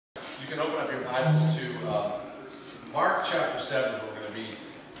you can open up your Bibles to Mark chapter 7, where we're going to be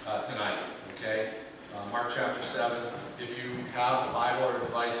tonight, okay? Mark chapter 7. If you have a Bible or a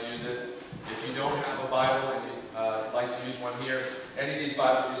device, use it. If you don't have a Bible and you'd like to use one here, any of these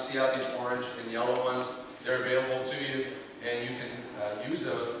Bibles you see out, these orange and yellow ones, they're available to you, and you can use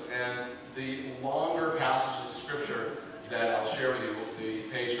those. And the longer passages of Scripture that I'll share with you, the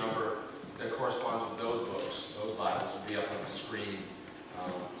page number that corresponds with those books, those Bibles, will be up on the screen,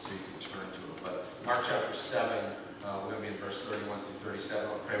 so you can turn to it. But Mark chapter 7, we're going to be in verse 31 through 37.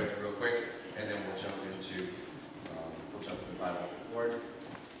 I'll pray with you real quick, and then we'll jump into the Bible. Lord,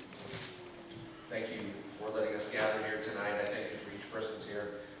 thank you for letting us gather here tonight. I thank you for each person's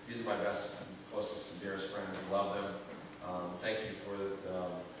here. These are my best, closest, and dearest friends. I love them. Thank you for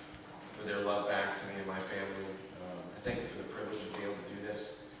their love back to me and my family. I thank you for the privilege of being able to do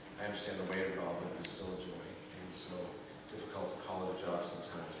this. I understand the weight of it all, but it is still a joy. And it's so difficult to call it a job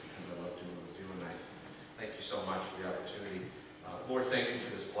sometimes because I love doing what I do. And I thank you so much for the opportunity. Lord, thank you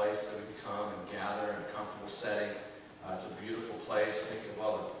for this place that we can come and gather in a comfortable setting. It's a beautiful place. Think of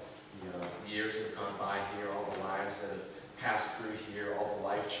all the years that have gone by here, all the lives that have passed through here, all the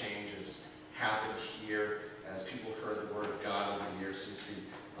life changes happened here as people heard the word of God over the years since the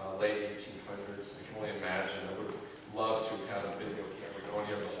late 1800s. I can only imagine. I would have loved to have had a video camera going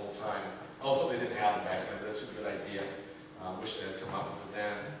here the whole time, although they didn't have them back then, but that's a good idea. Wish they had come up with it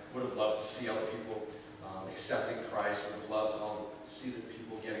then. Would have loved to see other people accepting Christ. Would have loved to see the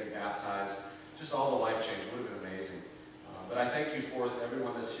people getting baptized. Just all the life change would have been amazing. But I thank you for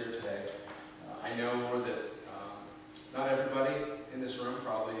everyone that's here today. I know, Lord, that not everybody in this room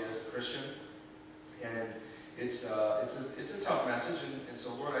probably is a Christian, and it's a tough message. And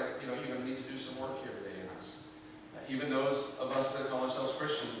so, Lord, you're going to need to do some work here today in us. Even those of us that call ourselves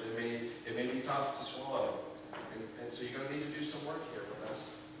Christians, it may be tough to swallow. And so you're going to need to do some work here with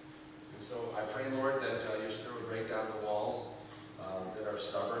us. And so I pray, Lord, that your Spirit will break down the walls that are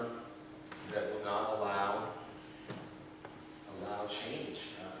stubborn, that will not allow change.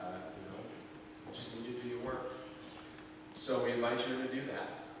 We just need you to do your work. So we invite you to do that.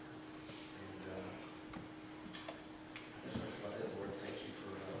 And I guess that's about it, Lord. Thank you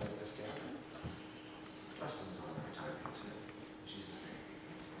for letting us gather. Blessings on our time here today. In Jesus' name.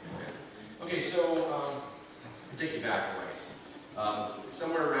 Amen. Okay, so I'll take you back a ways.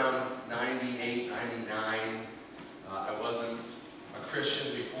 Somewhere around 98, 99, I wasn't a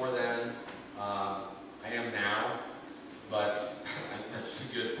Christian before then. I am now, but that's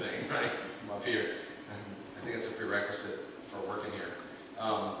a good thing, right? I'm up here. I think it's a prerequisite for working here.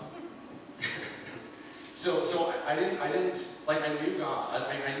 So I knew God.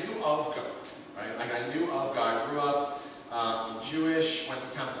 I knew of God, right? Like I knew of God. Grew up Jewish, went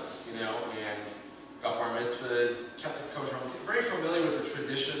to temple, and got bar mitzvah, kept it kosher. I'm very familiar with the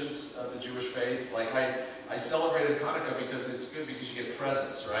traditions of the Jewish faith. Like I celebrated Hanukkah because it's good because you get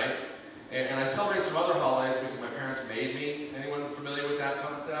presents, right? And I celebrate some other holidays because my parents made me. Anyone familiar with that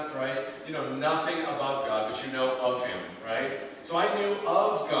concept, right? You know nothing about God, but you know of Him, right? So I knew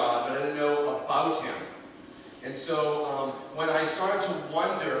of God, but I didn't know about Him. And so when I started to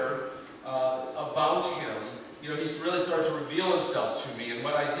wonder about Him, He really started to reveal Himself to me. And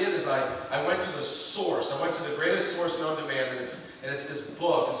what I did is I went to the source. I went to the greatest source known to man, and it's this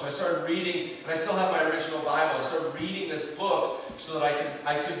book. And so I started reading, and I still have my original Bible. I started reading this book so that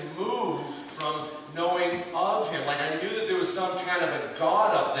I could move from knowing of Him. Like I knew that there was some kind of a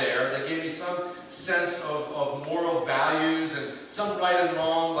God up there that gave me some sense of moral values and some right and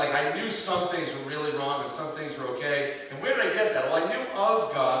wrong. Like I knew some things were really wrong and some things were okay. And where did I get that? Well, I knew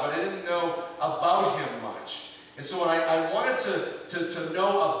of God, but I didn't know about Him much. And so when I wanted to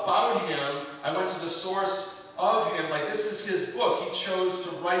know about Him, I went to the source of Him. Like this is His book. He chose to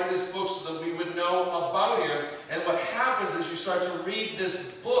write this book so that we would know about Him. And what happens is you start to read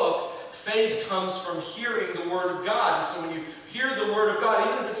this book, faith comes from hearing the Word of God. And so when you hear the Word of God,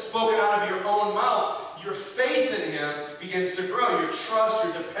 even if it's spoken out of your own mouth, your faith in Him begins to grow. Your trust,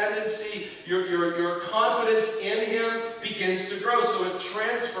 your dependency, your confidence in Him begins to grow. So it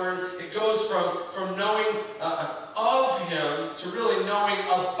transferred, it goes from knowing of Him to really knowing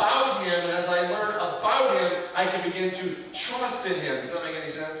about Him. And as I learn about Him, I can begin to trust in Him. Does that make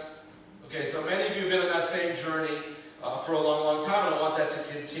any sense? Okay, so many of you have been on that same journey for a long, long time, and I want that to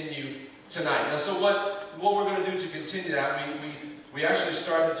continue tonight. Now, so what we're going to do to continue that, we actually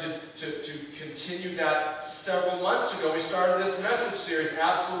started to continue that several months ago. We started this message series,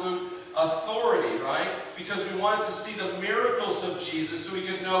 Absolute Authority, right? Because we wanted to see the miracles of Jesus so we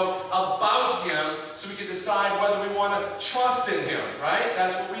could know about Him, so we could decide whether we want to trust in Him, right?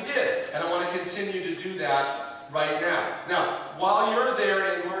 That's what we did. And I want to continue to do that right now. Now, while you're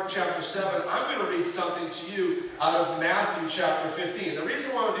there in Mark chapter 7, I'm going to read something to you out of Matthew chapter 15. The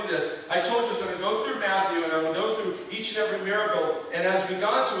reason why I want to do this, I told you I was going to go through Matthew, and I would go through each and every miracle, and as we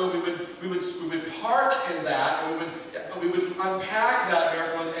got to it, we would park in that, and we would unpack that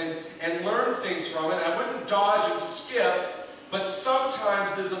miracle and learn things from it. I wouldn't dodge and skip. But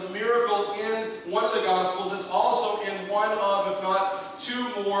sometimes there's a miracle in one of the Gospels that's also in one of, if not two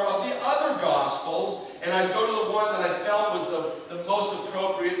more, of the other Gospels. And I'd go to the one that I felt was the most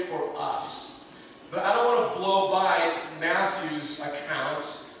appropriate for us. But I don't want to blow by Matthew's account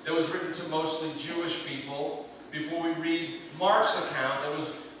that was written to mostly Jewish people before we read Mark's account that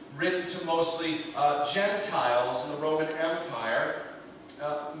was written to mostly Gentiles in the Roman Empire.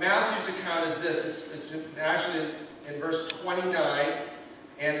 Matthew's account is this. It's actually in verse 29,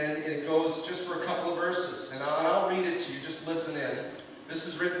 and then it goes just for a couple of verses. And I'll read it to you. Just listen in. This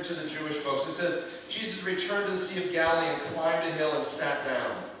is written to the Jewish folks. It says, Jesus returned to the Sea of Galilee and climbed a hill and sat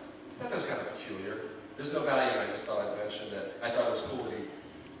down. I thought that was kind of peculiar. There's no value in it. I just thought I'd mention that. I thought it was cool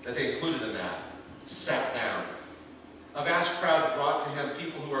that they included in that. Sat down. A vast crowd brought to him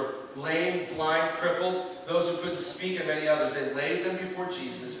people who were lame, blind, crippled, those who couldn't speak, and many others. They laid them before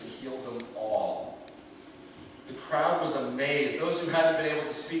Jesus and healed them all. The crowd was amazed. Those who hadn't been able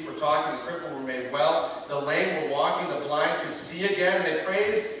to speak were talking. The crippled were made well. The lame were walking. The blind could see again. They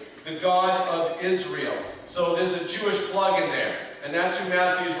praised the God of Israel. So there's a Jewish plug in there. And that's who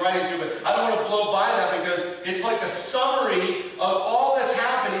Matthew is writing to. But I don't want to blow by that because it's like a summary of all that's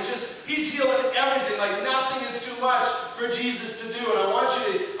happened. He's healing everything. Like nothing is too much for Jesus to do. And I want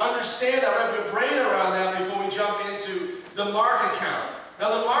you to understand that, wrap your brain around that before we jump into the Mark account.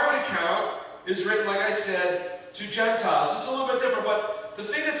 Now the Mark account is written, like I said, to Gentiles. It's a little bit different, but the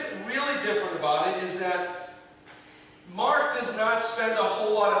thing that's really different about it is that Mark does not spend a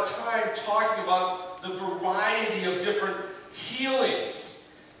whole lot of time talking about the variety of different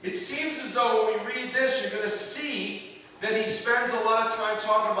healings. It seems as though when we read this, you're going to see that he spends a lot of time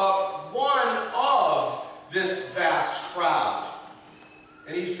talking about one of this vast crowd.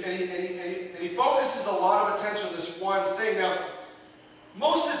 And he focuses a lot of attention on this one thing. Now,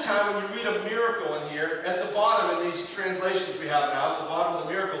 most of the time when you read a miracle in here, at the bottom in these translations we have now, at the bottom of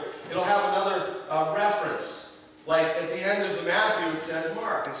the miracle, it'll have another reference. Like at the end of the Matthew it says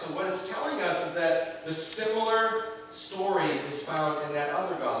Mark. And so what it's telling us is that the similar story is found in that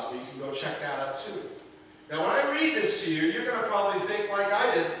other gospel. You can go check that out too. Now when I read this to you, you're going to probably think like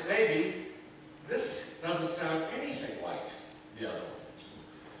I did, maybe, this doesn't sound anything like the other one.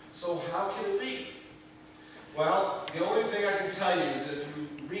 So how can it be? Well, the only thing I can tell you is that if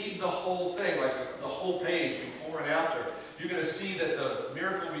you read the whole thing, like the whole page before and after, you're going to see that the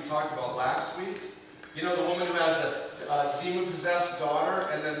miracle we talked about last week, you know, the woman who has the demon-possessed daughter,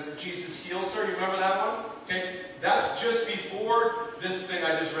 and then Jesus heals her, you remember that one? Okay, that's just before this thing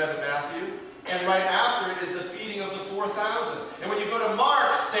I just read in Matthew, and right after it is the feeding of the 4,000. And when you go to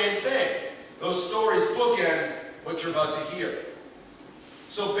Mark, same thing. Those stories bookend what you're about to hear.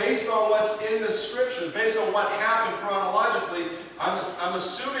 So based on what's in the scriptures, based on what happened chronologically, I'm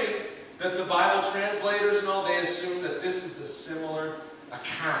assuming that the Bible translators and all, they assume that this is the similar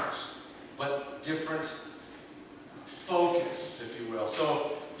account, but different focus, if you will.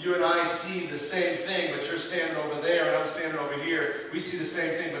 So you and I see the same thing, but you're standing over there and I'm standing over here. We see the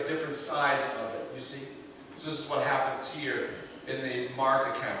same thing, but different sides of it, you see? So this is what happens here in the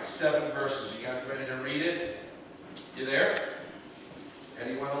Mark account. 7 verses. You guys ready to read it? You there?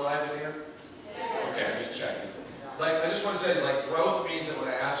 Anyone alive in here? Okay, I'm just checking. Like, I just want to say, like, growth means that when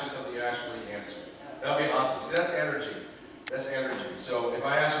I ask you something, you actually answer. That would be awesome. See, that's energy. That's energy. So if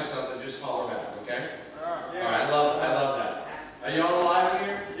I ask you something, just holler back, okay? All right, I love that. Are you all alive in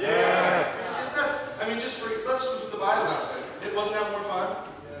here? Yes. I mean, just for, let's look at the Bible now. It wasn't that more fun?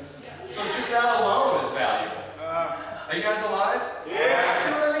 Yes. So just that alone is valuable. Are you guys alive? Yes.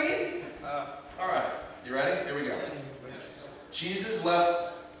 See what I mean? All right. You ready? Here we go. Jesus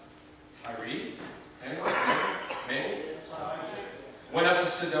left Tyre. Anyone? Maybe? Went up to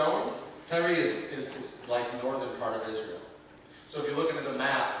Sidon. Tyre is like the northern part of Israel. So if you're looking at the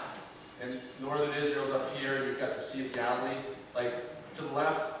map, and northern Israel's up here, you've got the Sea of Galilee, like to the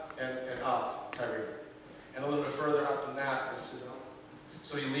left and up, Tyre. And a little bit further up than that is Sidon.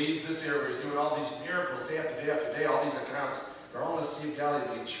 So he leaves this area where he's doing all these miracles day after day after day, all these accounts. They're all in the Sea of Galilee,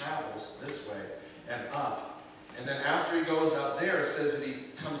 but he travels this way and up. And then after he goes out there, it says that he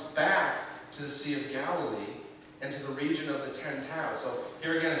comes back to the Sea of Galilee and to the region of the 10 towns. So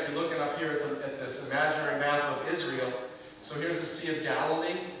here again, if you're looking up here at this imaginary map of Israel, so here's the Sea of Galilee,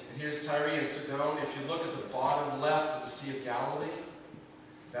 and here's Tyre and Sidon. If you look at the bottom left of the Sea of Galilee,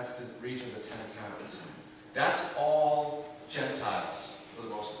 that's the region of the 10 towns. That's all Gentiles, for the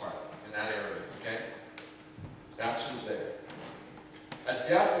most part, was there. A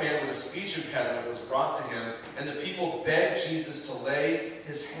deaf man with a speech impediment was brought to him, and the people begged Jesus to lay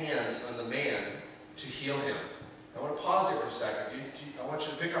his hands on the man to heal him. I want to pause here for a second. I want you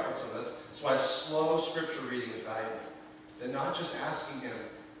to pick up on some of this. That's why slow scripture reading is valuable. They're not just asking him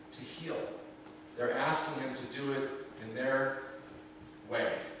to heal. They're asking him to do it in their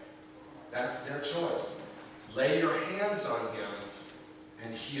way. That's their choice. Lay your hands on him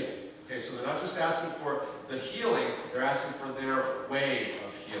and heal. Okay, so they're not just asking for the healing, they're asking for their way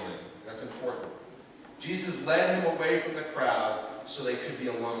of healing. That's important. Jesus led him away from the crowd so they could be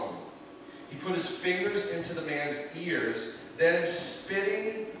alone. He put his fingers into the man's ears, then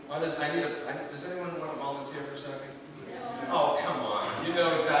spitting on his... does anyone want to volunteer for a second? Oh, come on. You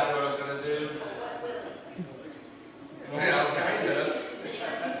know exactly what I was going to do. Yeah, kind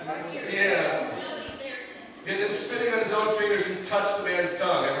of. Yeah. And then spitting on his own fingers, he touched the man's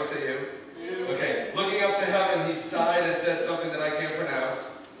tongue. Everyone say you? Okay. Looking up to heaven, he sighed and said something that I can't pronounce,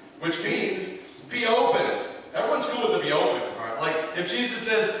 which means, be opened. Everyone's cool with the be open part. Like, if Jesus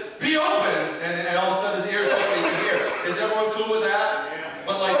says, be open, and all of a sudden his ears open, you can hear. Is everyone cool with that? Yeah.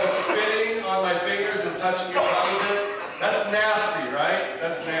 But like the spitting on my fingers and touching your tongue with it, that's nasty, right?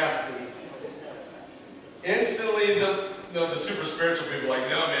 That's nasty. Instantly, the super spiritual people are like,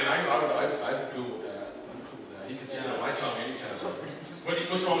 no, man, I'm cool with that. I'm cool with that. He can spit on my tongue anytime.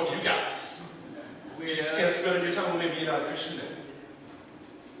 What's wrong with you guys? You just can't spit on your tongue. Well, maybe you're not a Christian then.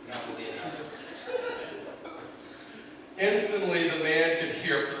 Instantly, the man could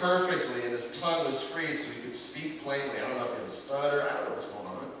hear perfectly, and his tongue was freed, so he could speak plainly. I don't know if he was stutter. I don't know what's going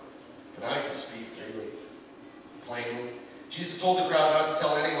on. But now he could speak freely, plainly. Jesus told the crowd not to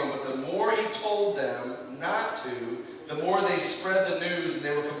tell anyone, but the more he told them not to, the more they spread the news, and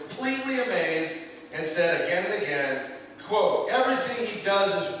they were completely amazed and said again and again, quote, everything he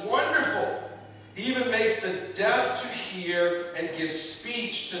does is wonderful. He even makes the deaf to hear and gives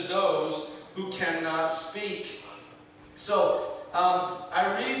speech to those who cannot speak. So,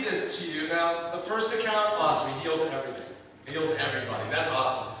 I read this to you. Now, the first account, awesome. He heals everything. He heals everybody. That's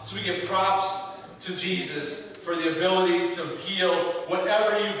awesome. So we give props to Jesus for the ability to heal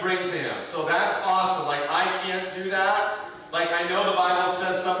whatever you bring to him. So that's awesome. Like, I can't do that. Like, I know the Bible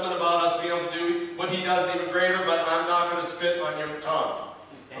says something about us being able to do what he does even greater, but I'm not going to spit on your tongue.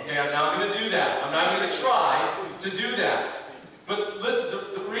 Okay, I'm not going to do that. I'm not going to try to do that. But listen,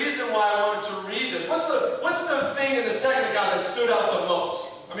 the reason why I wanted to read this, what's the thing in the second account that stood out the most?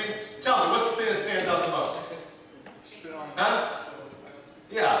 I mean, tell me, what's the thing that stands out the most? Huh?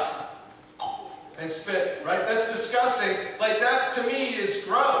 Yeah. And spit, right? That's disgusting. Like, that to me is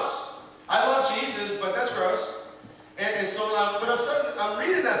gross. I love Jesus, but that's gross. And so, I'm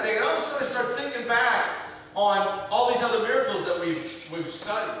reading that thing, and all of a sudden I start thinking back on all these other miracles that we've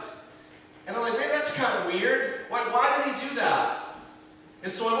studied. And I'm like, man, that's kind of weird. Why did he do that?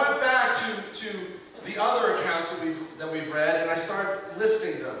 And so I went back to the other accounts that we've read, and I started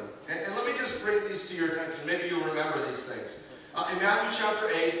listing them. And let me just bring these to your attention. Maybe you'll remember these things. In Matthew chapter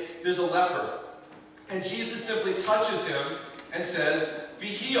 8, there's a leper. And Jesus simply touches him and says, be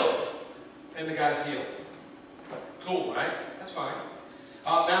healed. And the guy's healed. Cool, right? That's fine.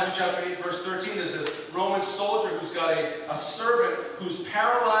 Matthew chapter 8, verse 13, there's this Roman soldier who's got a servant who's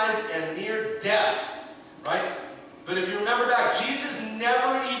paralyzed and near death, right? But if you remember back, Jesus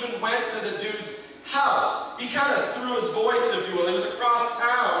never even went to the dude's house. He kind of threw his voice, if you will. He was across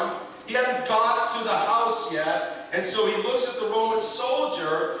town. He hadn't got to the house yet. And so he looks at the Roman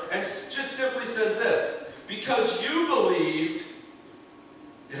soldier and just simply says this, because you believed,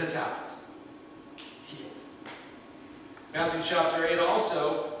 it has happened. Matthew chapter 8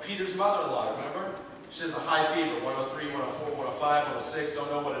 also, Peter's mother-in-law, remember? She has a high fever, 103, 104, 105, 106,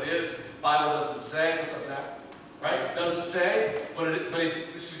 don't know what it is. Bible doesn't say. What's up, Zach? Right? Doesn't say, but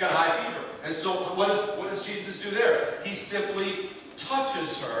she's got a high fever. And so what does Jesus do there? He simply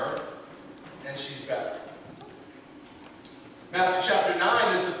touches her, and she's better. Matthew chapter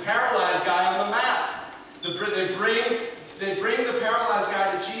 9 is the paralyzed guy on the mat. They bring the paralyzed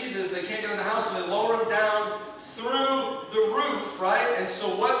guy to Jesus. They can't get in the house, so they lower him down through the roof, right? And so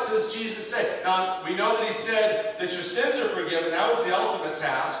what does Jesus say? Now, we know that he said that your sins are forgiven. That was the ultimate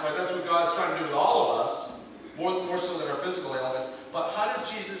task, right? That's what God's trying to do with all of us, more so than our physical ailments. But how does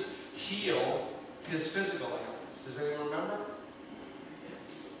Jesus heal his physical ailments? Does anyone remember?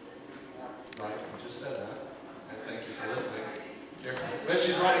 Right, I just said that. And thank you for listening.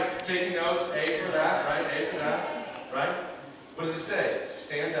 Richie's writing, taking notes, A for that, right? A for that, right? What does he say?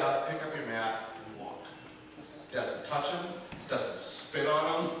 Stand up, pick up your mat, and walk. Doesn't touch him, doesn't spit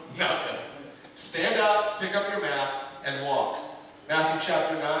on him, nothing. Stand up, pick up your mat, and walk. Matthew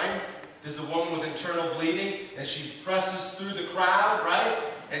chapter 9, There's the woman with internal bleeding, and she presses through the crowd, right?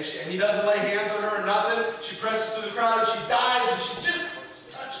 And he doesn't lay hands on her or nothing. She presses through the crowd, and she dies, and she just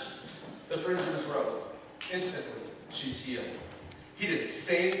touches the fringe of his robe. Instantly, she's healed. He didn't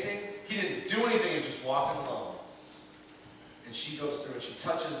say anything. He didn't do anything. He was just walking along. And she goes through, and she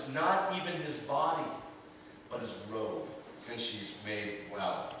touches not even his body, but his robe. And she's made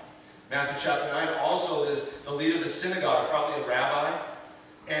well. Matthew chapter 9, also there's the leader of the synagogue, probably a rabbi,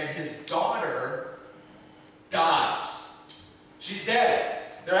 and his daughter dies. She's dead.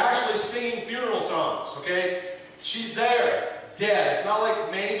 They're actually singing funeral songs, okay? She's there, dead. It's not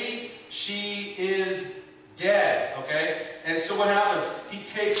like maybe, she is dead, okay? And so what happens? He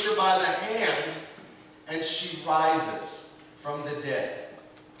takes her by the hand, and she rises from the dead,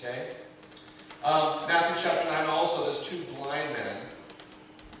 okay? Matthew chapter 9 also, there's two blind men.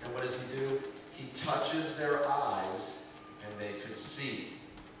 And what does he do? He touches their eyes, and they could see.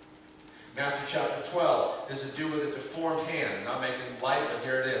 Matthew chapter 12, there's a dude with a deformed hand. I'm not making light, but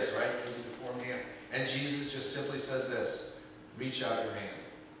here it is, right? There's a deformed hand. And Jesus just simply says this, reach out your hand.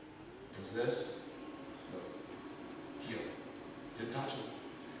 What's this? No. Healed. Didn't touch him.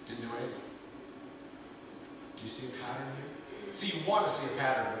 Didn't do anything. Do you see a pattern here? See, you want to see a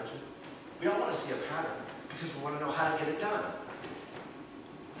pattern, don't you? We all want to see a pattern because we want to know how to get it done.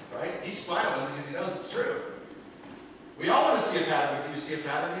 Right? He's smiling because he knows it's true. We all want to see a pattern, but do you see a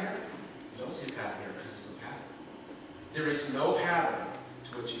pattern here? You don't see a pattern here because there's no pattern. There is no pattern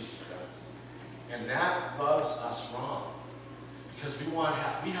to what Jesus does. And that rubs us wrong. Because we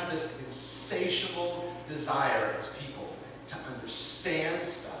have this insatiable desire as people to understand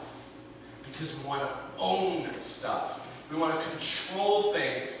stuff. Because we want to own stuff. We want to control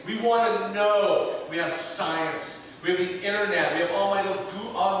things. We want to know. We have science. We have the internet. We have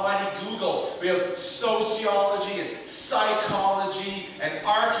almighty Google. We have sociology and psychology and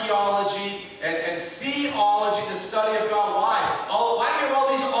archaeology and theology, the study of God. Why? Why do we have all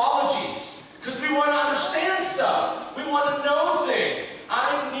these ologies? Because we want to understand stuff. We want to know things.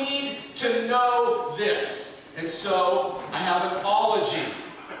 I need to know this. And so I have an ology.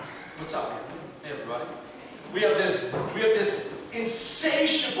 What's up, man? Hey, everybody. We have this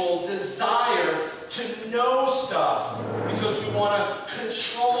insatiable desire to know stuff because we want to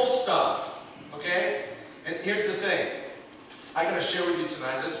control stuff. Okay? And here's the thing. I'm going to share with you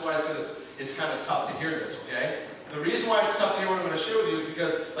tonight. This is why I said it's kind of tough to hear this, okay? The reason why it's tough to hear what I'm going to share with you is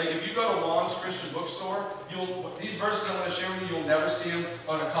because, like, if you go to Long's Christian Bookstore, these verses I'm going to share with you, you'll never see them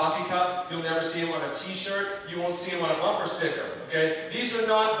on a coffee cup. You'll never see them on a T-shirt. You won't see them on a bumper sticker, okay? These are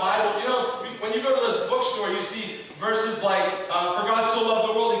not Bible. You know, when you go to this bookstore, you see verses like, for God so loved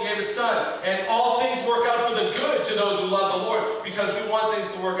the world, he gave his son, and all things work out for the good to those who love the Lord, because we want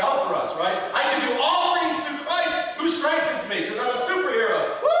things to work out for us, right? I can do all things through Christ who strengthens me, because I'm a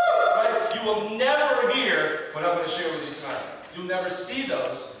superhero. Woo! Right? You will never hear what I'm going to share with you tonight. You'll never see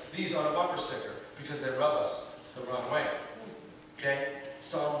these on a bumper sticker, because they rub us the wrong way. Okay?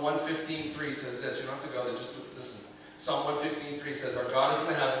 Psalm 115:3 says this. You don't have to go there, just listen. Psalm 115:3 says, our God is in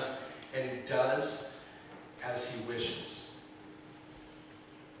the heavens, and he does as he wishes.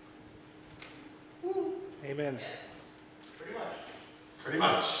 Woo. Amen. Pretty much. Pretty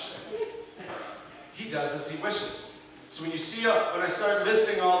much. He does as he wishes. So when you see, when I start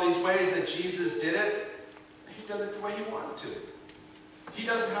listing all these ways that Jesus did it, he did it the way he wanted to. He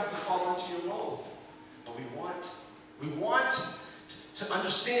doesn't have to fall into your mold. But we want to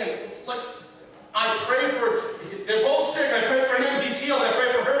understand, like, I pray for, they're both sick, I pray for him, he's healed, I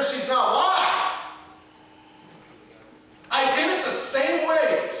pray for her, she's not. Why? I did it the same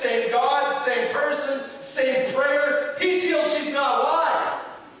way. Same God, same person, same prayer. He's healed, she's not. Why?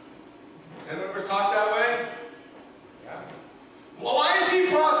 Anyone ever talk that way? Yeah. Well, why is he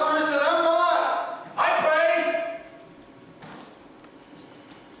prosperous and I'm not? I pray.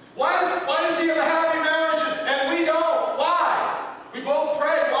 Why does he have a happy marriage and we don't? Why? We both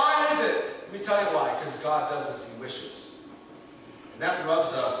pray. Why is it? Let me tell you why. Because God does as he wishes. And that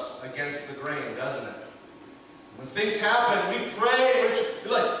rubs us against the grain, doesn't it? When things happen, we pray.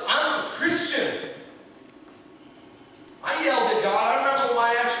 We're like, I'm a Christian. I yelled at God. I remember when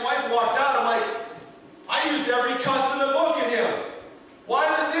my ex-wife walked out. I'm like, I used every cuss in the book at him. Why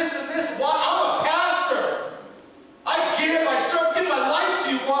did this and this? Why? I'm a pastor. I start giving my life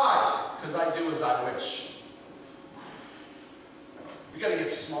to you. Why? Because I do as I wish. We got to get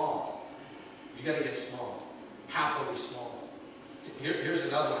small. You got to get small. Happily small. Here's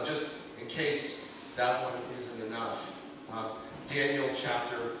another one, just in case that one isn't enough. Daniel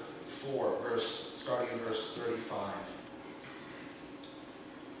chapter 4, starting in verse 35.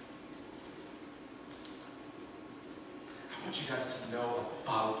 I want you guys to know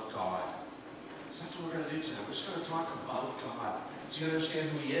about God. what we're going to do tonight. We're just going to talk about God, so you understand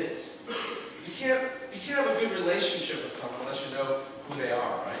who He is. You can't have a good relationship with someone unless you know who they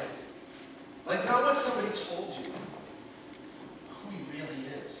are, right? Like, not what somebody told you, who He really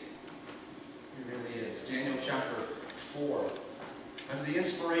is. Who He really is. Daniel chapter 4. Under the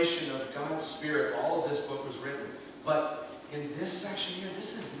inspiration of God's Spirit, all of this book was written. But in this section here,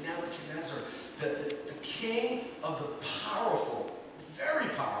 this is Nebuchadnezzar, the king of the powerful, very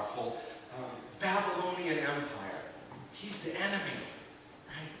powerful Babylonian Empire. He's the enemy,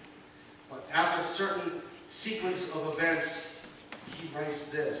 right? But after a certain sequence of events, he writes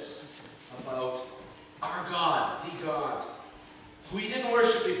this about our God, the God, who he didn't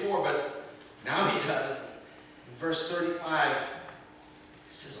worship before, but now he does. In verse 35, he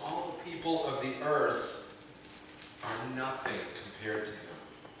says, all the people of the earth are nothing compared to him.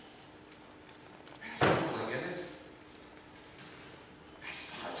 That's humbling, isn't it?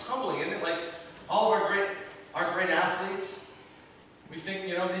 That's humbling, isn't it? Like all of our great athletes, we think,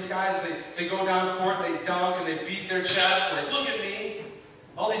 you know, these guys, they go down court, they dunk, and they beat their chests, like, look at me.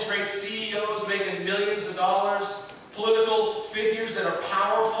 All these great CEOs making millions of dollars, political figures that are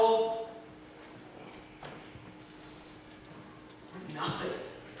powerful. We're nothing.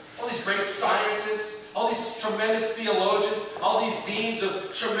 All these great scientists, all these tremendous theologians, all these deans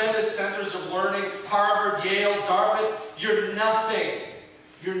of tremendous centers of learning, Harvard, Yale, Dartmouth, you're nothing.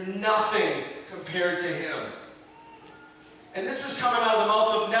 You're nothing compared to him. And this is coming out of the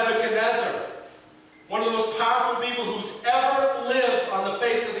mouth of Nebuchadnezzar, one of the most powerful people who's ever lived on the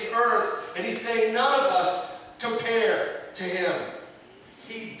face of the earth, and he's saying none of us compare to him.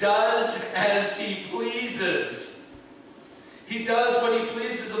 He does as he pleases. He does what he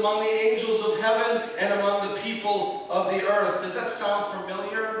pleases among the angels of heaven and among the people of the earth. Does that sound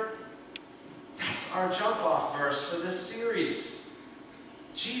familiar? That's our jump-off verse for this series.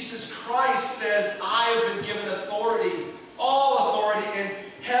 Jesus Christ says, I have been given authority, all authority in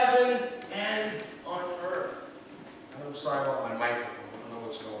heaven and on earth. I'm sorry about my microphone. I don't know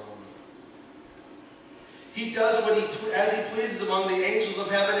what's going on. He does what as he pleases among the angels of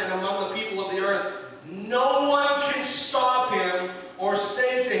heaven and among the people of the earth. No one can stop him or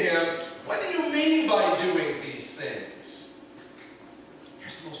say to him, what do you mean by doing these things?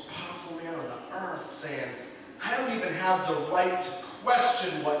 Here's the most powerful man on the earth saying, I don't even have the right to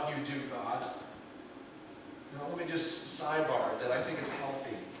question what you do, God. Now let me just sidebar that I think it's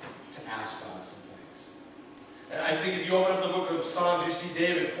healthy to ask God some things. And I think if you open up the book of Psalms, you see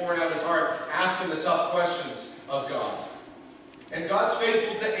David pouring out his heart, asking the tough questions of God. And God's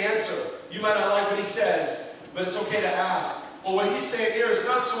faithful to answer. You might not like what he says, but it's okay to ask. Well, what he's saying here is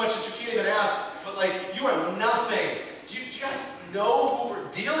not so much that you can't even ask, but like, you are nothing. Do you guys know who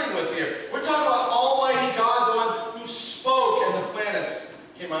we're dealing with here? We're talking about Almighty God, the one who spoke and the planets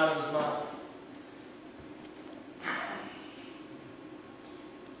came out of his mouth.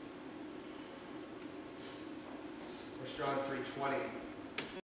 1 John 3:20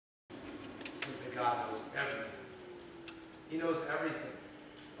 says that God knows everything. He knows everything.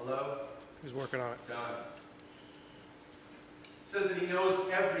 Hello? He's working on it. Done. It says that he knows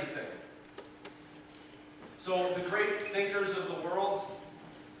everything. So the great thinkers of the world,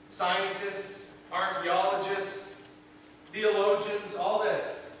 scientists, archaeologists, theologians, all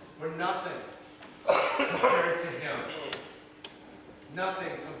this, were nothing compared to him. Nothing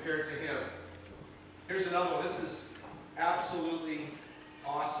compared to him. Here's another one. This is absolutely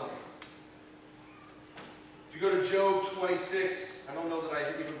awesome. If you go to Job 26, I don't know that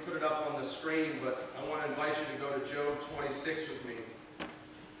I even put it up on the screen, but I want to invite you to go to Job 26 with me.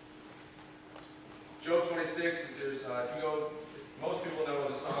 Job 26, there's, if you go, most people know what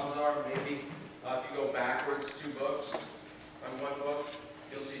the Psalms are, maybe. If you go backwards 2 books, on one book,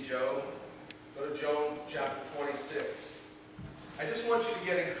 you'll see Job. Go to Job chapter 26. I just want you to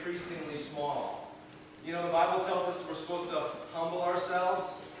get increasingly small. You know, the Bible tells us we're supposed to humble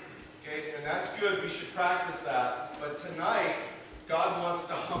ourselves. Okay, and that's good. We should practice that. But tonight, God wants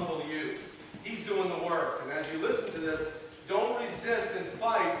to humble you. He's doing the work. And as you listen to this, don't resist and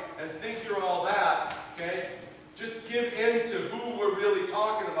fight and think you're all that. Okay? Just give in to who we're really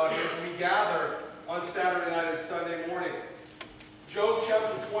talking about here when we gather on Saturday night and Sunday morning. Job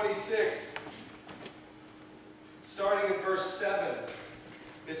chapter 26, starting in verse 7.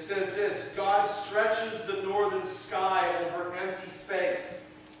 It says this, God stretches the northern sky over empty space,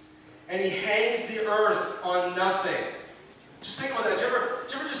 and he hangs the earth on nothing. Just think about that. Do you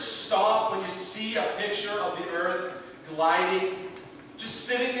ever just stop when you see a picture of the earth gliding? Just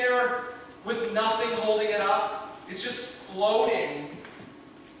sitting there with nothing holding it up? It's just floating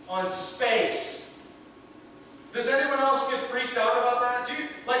on space. Does anyone else get freaked out about that?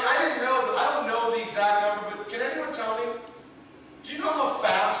 I don't know the exact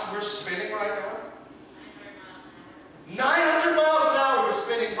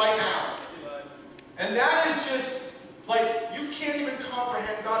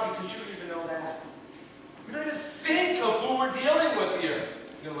thank God because you don't even know that. We don't even think of who we're dealing with here.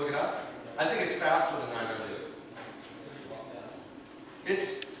 You gonna look it up? I think it's faster than 900.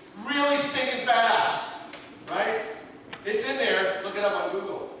 It's really stinking fast, right? It's in there. Look it up on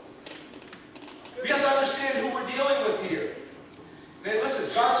Google. We have to understand who we're dealing with here. Okay,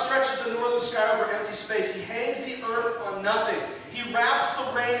 listen, God stretches the northern sky over empty space. He hangs the earth on nothing. He wraps the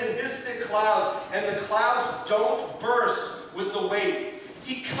rain in his thick clouds, and the clouds don't burst with the weight.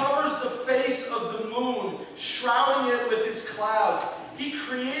 He covers the face of the moon, shrouding it with his clouds. He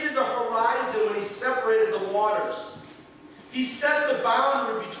created the horizon when he separated the waters. He set the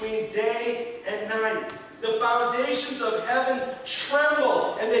boundary between day and night. The foundations of heaven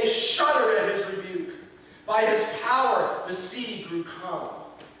tremble, and they shudder at his rebuke. By his power, the sea grew calm.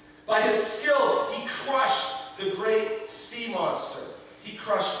 By his skill, he crushed the great sea monster. He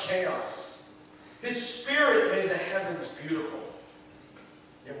crushed chaos. His spirit made the heavens beautiful.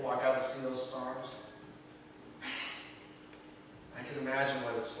 You ever walk out and see those stars? I can imagine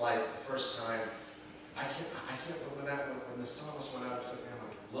what it's like the first time. I can't when the psalmist went out and said, man, I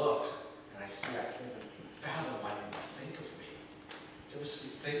look and I see, I can't even fathom why you think of me. Do you ever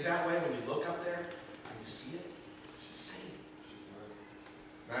think that way when you look up there and you see it? It's insane.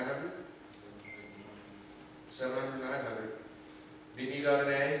 900? 700, 900. Meet me got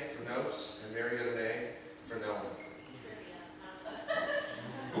an A for notes, and Mary got an A for no one.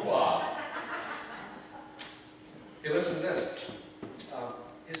 Wow. Okay, listen to this.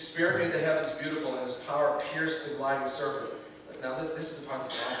 His spirit made the heavens beautiful, and his power pierced the gliding serpent. Now, this is the part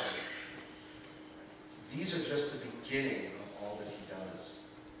that's awesome. These are just the beginning of all that he does.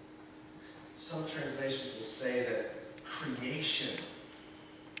 Some translations will say that creation,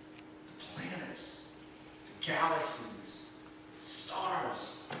 the planets, the galaxies,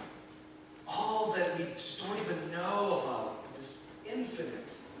 stars, all that we just don't even know about this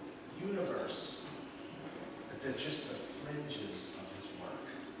infinite universe, that they're just the fringes of his work.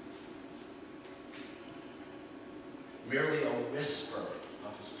 Merely a whisper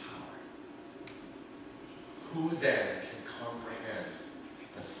of his power. Who then can comprehend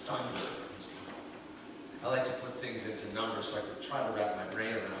the thunder of his power? I like to put things into numbers so I can try to wrap my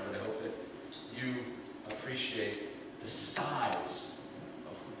brain around it. I hope that you appreciate the size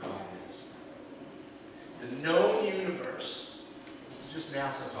of who God is. The known universe, this is just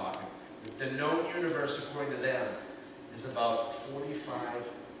NASA talking, the known universe, according to them, is about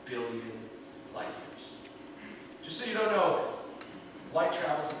 45 billion light years. Just so you don't know, light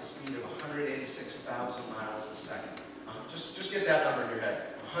travels at the speed of 186,000 miles a second. Just get that number in your head.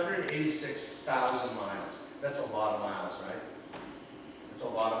 186,000 miles. That's a lot of miles, right? That's a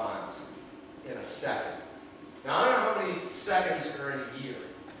lot of miles in a second. Now, I don't know how many seconds are in a year,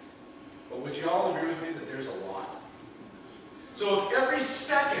 but would you all agree with me that there's a lot? So if every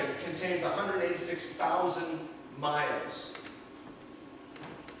second contains 186,000 miles,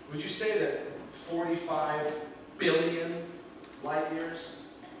 would you say that 45 billion light years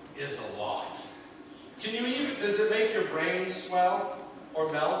is a lot? Can you even, does it make your brain swell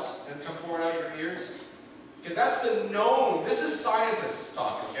or melt and come pouring out your ears? Okay, that's the known, this is scientists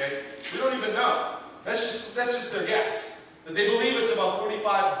talking, okay? We don't even know. That's just their guess. That they believe it's about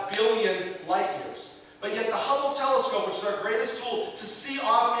 45 billion light years. But yet the Hubble telescope, which is our greatest tool to see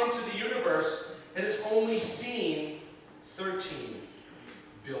off into the universe, it has only seen 13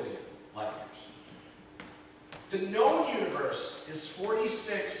 billion light years. The known universe is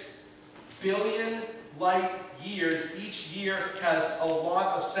 46 billion light years. Each year has a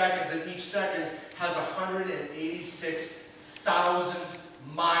lot of seconds, and each second has 186,000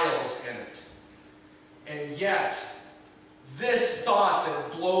 miles in it. And yet, this thought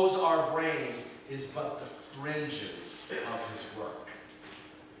that blows our brain is but the fringes of his work.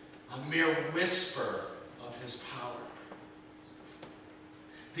 A mere whisper of his power.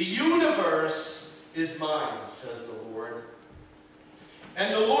 The universe is mine, says the Lord.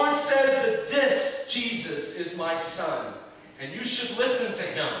 And the Lord says that this, Jesus, is my Son, and you should listen to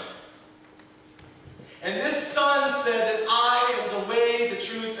him. And this Son said that I am the way, the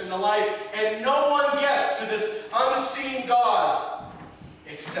truth, and the life, and no one gets to this unseen God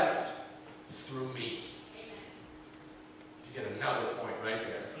except through me. You get another point right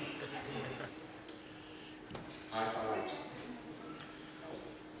there. High fives.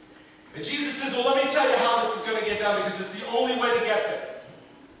 And Jesus says, well, let me tell you how this is going to get done, because it's the only way to get there.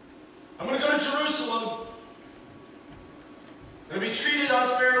 I'm going to go to Jerusalem. I'm going to be treated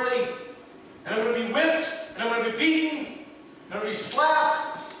unfairly. And I'm going to be whipped. And I'm going to be beaten. And I'm going to be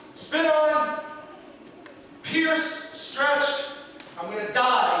slapped, spit on, pierced, stretched. I'm going to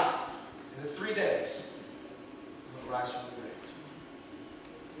die. And in 3 days, I'm going to rise from the grave.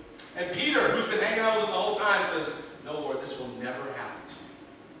 And Peter, who's been hanging out with him the whole time, says, no, Lord, this will never happen to you.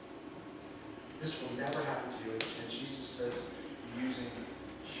 This will never happen to you. And Jesus says, using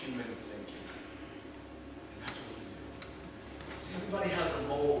human thinking. And that's what we do. See, everybody has a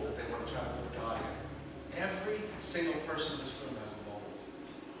mold that they want to try to put God in. Every single person in this room has a mold.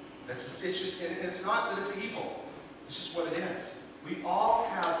 It's not that it's evil. It's just what it is. We all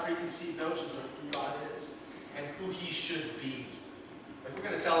have preconceived notions of who God is and who He should be. Like, we're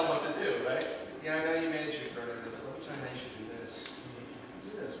going to tell Him what to do, right? Yeah, I know you made you but let me tell you how you should do this. Do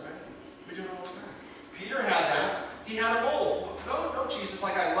this, right? We do it all the time. Peter had that. He had a mold. No, Jesus,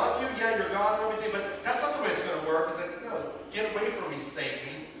 like, I love you, yeah, you're God and everything, but that's not the way it's going to work. It's like, no, get away from me,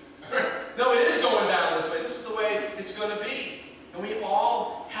 Satan. No, it is going down this way. This is the way it's going to be. And we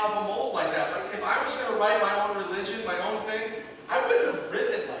all have a mold like that. Like, if I was going to write my own religion, my own thing, I wouldn't have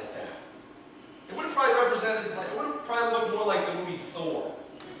written it like that. It would have probably represented, like, it would have probably looked more like the movie Thor,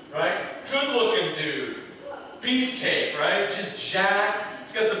 right? Good-looking dude, beefcake, right? Just jacked.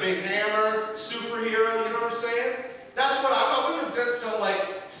 He's got the big hammer, superhero. You know what I'm saying? That's what I wouldn't have done. So,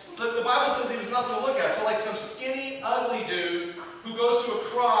 like, the Bible says he was nothing to look at. So, like, some skinny, ugly dude who goes to a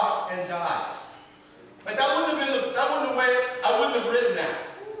cross and dies. Like, that wouldn't have been the way I wouldn't have written that.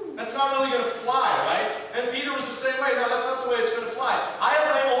 That's not really going to fly, right? And Peter was the same way. No, that's not the way it's going to fly. I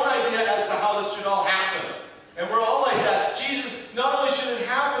have my own idea as to how this should all happen. And we're all like that. Jesus, not only should it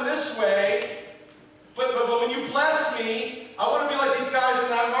happen this way, but when you bless me, I want to be like these guys in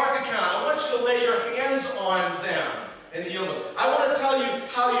that market account. I want you to lay your hands on them and heal them. I want to tell you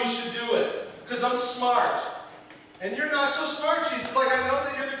how you should do it, because I'm smart. And you're not so smart, Jesus. Like, I know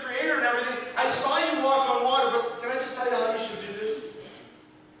that you're the creator and everything. I saw you walk on water, but can I just tell you how you should do this?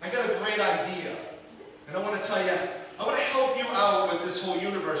 I got a great idea. And I want to tell you, I want to help you out with this whole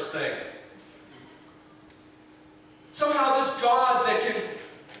universe thing. Somehow this God that can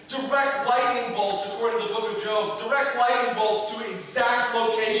direct lightning bolts, according to the book of Job, direct lightning bolts to exact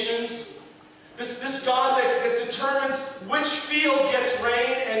locations. This God that determines which field gets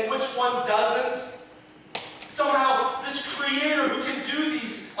rain and which one doesn't. Somehow this creator who can do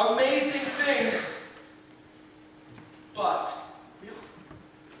these amazing things. But,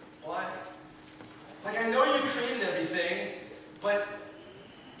 what? Like, I know you created everything, but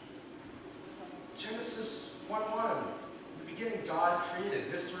Genesis 1:1, in the beginning God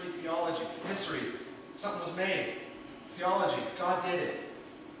created. History, theology. History, something was made. Theology, God did it.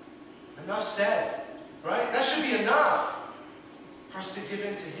 Enough said, right? That should be enough for us to give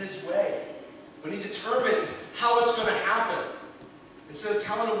in to His way. When He determines how it's going to happen, instead of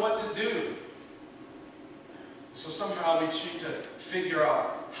telling Him what to do. So somehow we choose to figure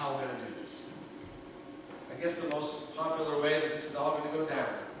out how we're going to do this. I guess the most popular way that this is all going to go down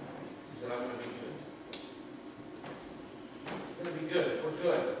is that I'm going to be good. I'm going to be good. If we're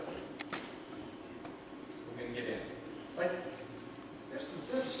good, we're going to get in. Like, there's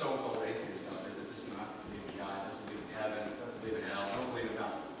a stone cold atheist out there that does not believe in God, doesn't believe in heaven, doesn't believe in hell, don't believe in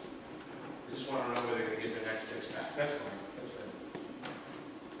nothing. They just want to know where they're going to get their next six-pack. That's fine. That's it.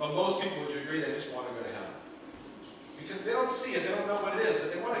 But most people, would you agree, they just want to go to heaven? Because they don't see it, they don't know what it is,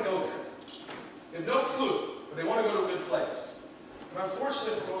 but they want to go there. They have no clue, but they want to go to a good place. But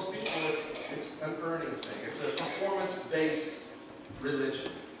unfortunately for most people, it's an earning thing. It's a performance-based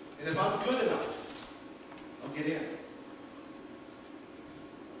religion. And if I'm good enough, I'll get in.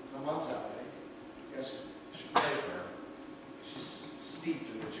 My mom's that way. You guys should pray for her. She's steeped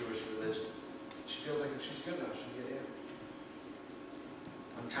in the Jewish religion. She feels like if she's good enough, she'll get in.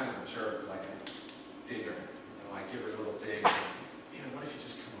 I'm kind of a jerk, like I dig her. You know, I give her a little dig. Man, what if you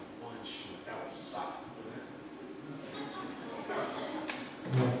just come on one shoot? That would suck, wouldn't it?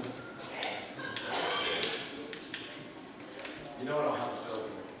 You know I don't have a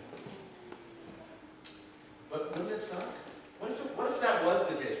filter. But wouldn't it suck? What if that was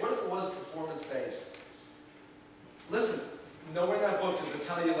the case? What if it was performance-based? Listen, nowhere in that book does it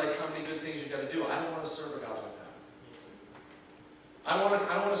tell you like how many good things you've got to do. I don't want to serve a God like that. I don't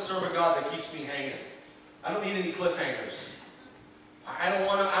want to serve a God that keeps me hanging. I don't need any cliffhangers. I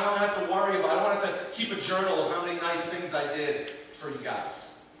don't have to worry about, I don't have to keep a journal of how many nice things I did for you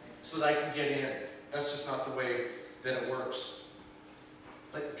guys so that I can get in. That's just not the way that it works.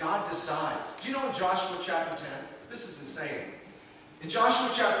 But God decides. Do you know in Joshua chapter 10? This is insane. In Joshua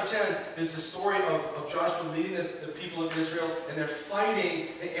chapter 10, there's the story of Joshua leading the people of Israel, and they're fighting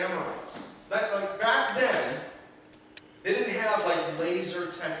the Amorites. Like back then, they didn't have like laser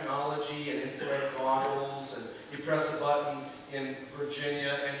technology and infrared goggles, and you press a button in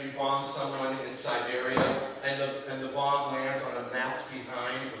Virginia and you bomb someone in Siberia, and the bomb lands on a mat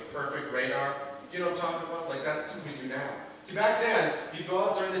behind with perfect radar. You know what I'm talking about? Like that's what we do now. See, back then, you'd go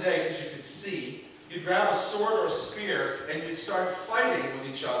out during the day because you could see. You'd grab a sword or a spear, and you'd start fighting with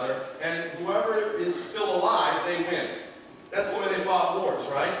each other, and whoever is still alive, they win. That's the way they fought wars,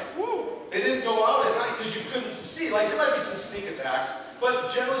 right? Woo! They didn't go out at night because you couldn't see. Like, there might be some sneak attacks,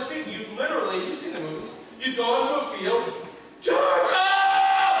 but generally speaking, you've seen the movies, you'd go into a field, charge!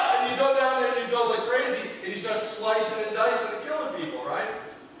 Ah! And you go down there and you go like crazy, and you start slicing and dicing and killing people, right?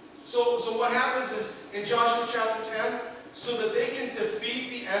 So what happens is, in Joshua chapter 10, so that they can defeat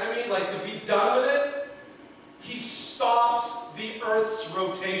the enemy, like to be done with it, he stops the earth's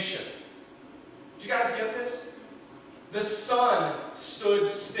rotation. Do you guys get this? The sun stood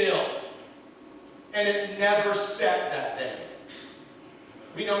still, and it never set that day.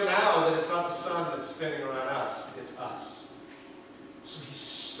 We know now that it's not the sun that's spinning around us, it's us. So he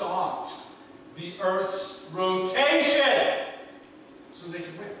stopped the earth's rotation so they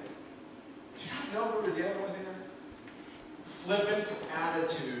could win. Do you guys know what we're dealing with here? Flippant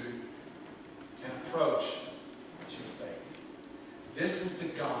attitude and approach to faith. This is the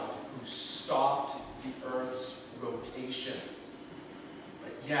God who stopped the earth's rotation.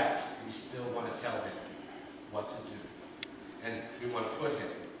 But yet, we still want to tell him what to do. And we want to put him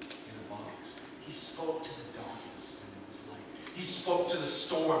in a box. He spoke to the darkness and it was light. He spoke to the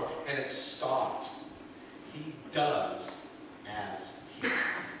storm and it stopped. He does as he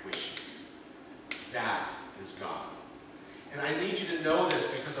wishes. That is God. And I need you to know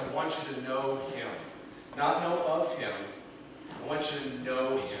this because I want you to know him. Not know of him. I want you to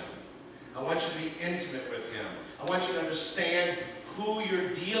know him. I want you to be intimate with him. I want you to understand who you're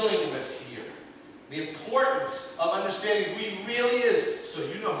dealing with here. The importance of understanding who he really is so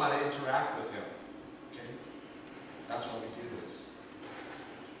you know how to interact with him. Okay? That's why we do this.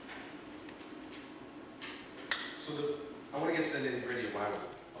 So I want to get to the nitty-gritty of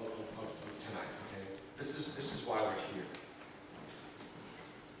tonight. Okay? This is why we're here.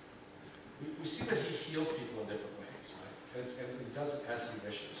 We see that he heals people in different ways, right? And he does it as he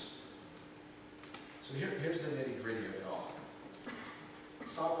wishes. So here's the nitty-gritty of it all.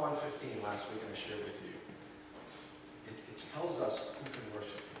 Psalm 115 last week, and I shared with you. It tells us who can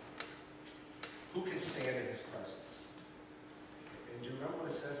worship him, who can stand in his presence. And do you remember what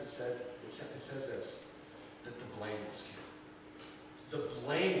it says? It says this, that the blameless can. The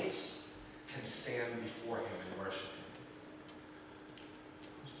blameless can stand before him and worship him.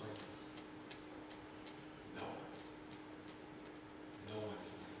 Who's blameless? No one. No one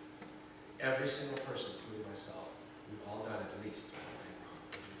is blameless. Every single person, including myself, we've all done at least one thing wrong.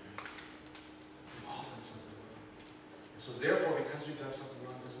 We've all done something wrong. And so therefore, because we've done something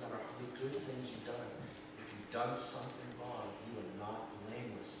wrong, it doesn't matter how many good things you've done. If you've done something wrong, you are not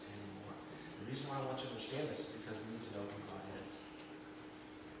blameless anymore. The reason why I want you to understand this is because we need to know who God is.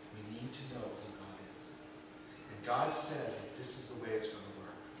 We need to know who God is. And God says that this is the way it's going to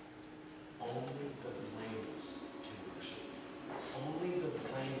work. Only the blameless can worship. Only the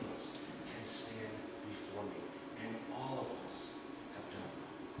blameless can stand before me. And all of us have done it.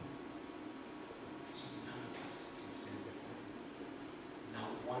 So none of us can stand before me.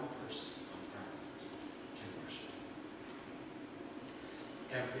 Not one person on earth can worship.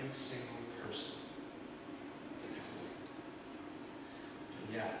 Every single person can have it. But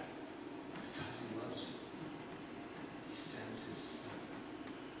yet, because he loves you, he sends his son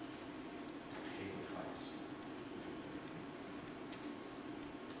to pay the price.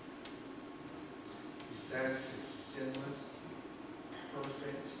 He sends his sinless,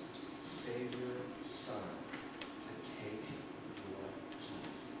 perfect Savior Son to take your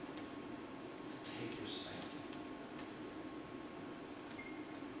place, to take your spanking.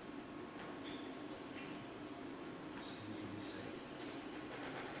 So you can be saved.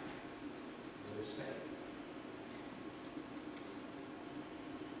 What is saved?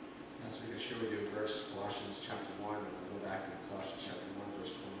 Last week I shared with you a verse, Colossians chapter 1, and I'll go back to Colossians chapter 1,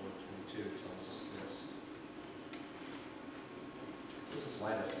 verse 21, 22. It tells us this. Gives us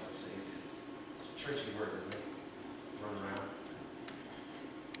light as to what saved is. It's a churchy word, isn't it? Thrown around.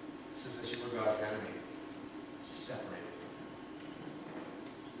 It says that you were God's enemy, separated from him.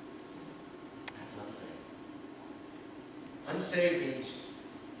 That's unsaved. Unsaved means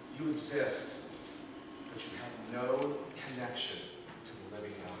you exist, but you have no connection to the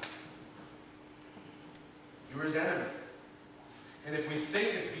living God. You are his enemy. And if we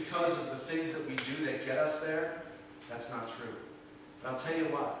think it's because of the things that we do that get us there, that's not true. But I'll tell you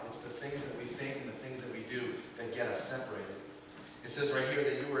what, it's the things that we think and the things that we do that get us separated. It says right here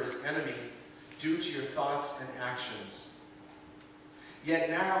that you were his enemy due to your thoughts and actions. Yet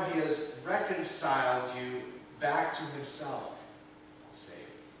now he has reconciled you back to himself. Saved.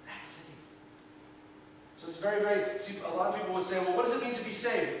 That's it. So it's very, very, see, a lot of people would say, well, what does it mean to be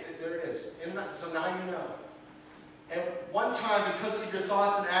saved? There it is. So now you know. At one time, because of your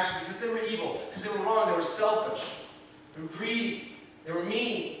thoughts and actions, because they were evil, because they were wrong, they were selfish, they were greedy, they were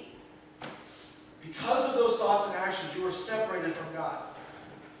mean. Because of those thoughts and actions, you were separated from God.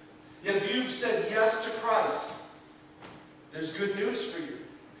 Yet if you've said yes to Christ, there's good news for you.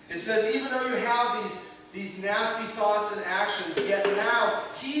 It says, even though you have these nasty thoughts and actions, yet now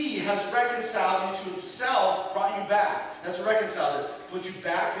He has reconciled you to Himself, brought you back. That's what reconciled is. Put you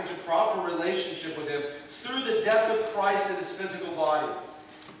back into proper relationship with Him through the death of Christ in His physical body.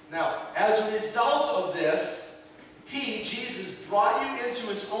 Now, as a result of this, He, Jesus, brought you into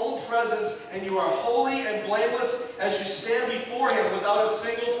His own presence, and you are holy and blameless as you stand before Him without a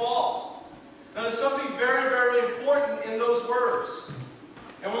single fault. Now, there's something very, very important in those words.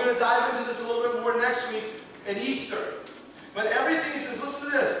 And we're going to dive into this a little bit more next week at Easter. But everything He says, listen to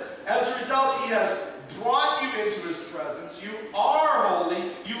this. As a result, He has brought you into His presence. You are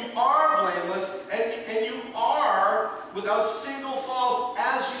holy, you are blameless, and you are without single fault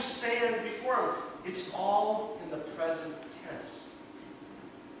as you stand before Him. It's all in the present tense.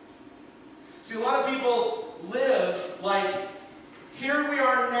 See, a lot of people live like, here we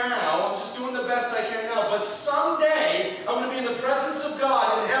are now, I'm just doing the best I can now, but someday I'm going to be in the presence of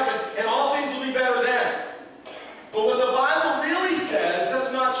God in heaven, and all things will be better then. But what the Bible really says,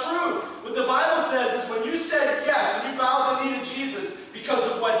 that's not true. What the Bible says is when you said yes, and you bowed the knee to Jesus, because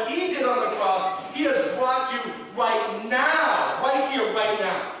of what He did on the cross, He has brought you right now, right here, right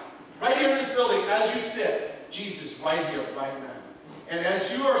now. Right here in this building, as you sit, Jesus, right here, right now. And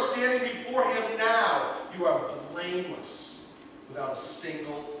as you are standing before Him now, you are blameless, without a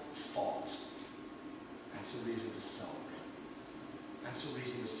single fault. That's a reason to celebrate. That's a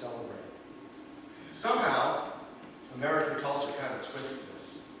reason to celebrate. Somehow, American culture kind of twists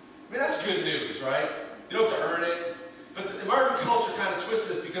this. I mean, that's good news, right? You don't have to earn it. But the American culture kind of twists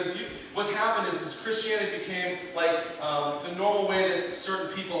this because what's happened is Christianity became like the normal way that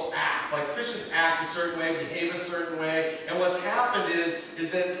certain people act. Like Christians act a certain way, behave a certain way. And what's happened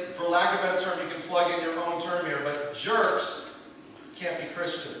is that, for lack of a better term, you can plug in your own term here, but jerks can't be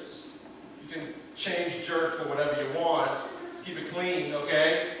Christians. You can change jerk for whatever you want. Let's keep it clean,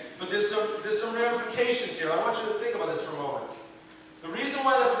 okay? But there's some ramifications here. I want you to think about this for a moment. The reason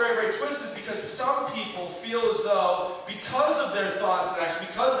why that's very, very twisted is because some people feel as though, because of their thoughts and actions,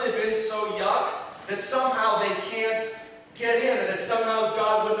 because they've been so yuck, that somehow they can't get in, and that somehow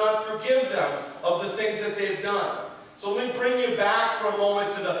God would not forgive them of the things that they've done. So let me bring you back for a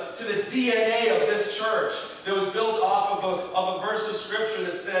moment to the DNA of this church that was built off of a verse of Scripture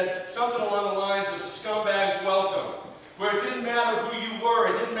that said something along the lines of scumbags welcome. Where it didn't matter who you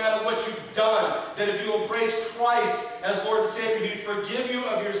were, it didn't matter what you've done, that if you embrace Christ as Lord and Savior, He'd forgive you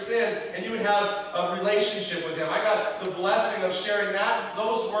of your sin, and you would have a relationship with Him. I got the blessing of sharing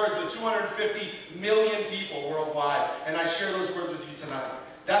those words with 250 million people worldwide, and I share those words with you tonight.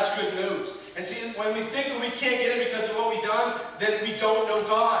 That's good news. And see, when we think that we can't get in because of what we've done, then we don't know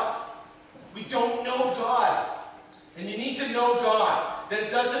God. We don't know God. And you need to know God. That it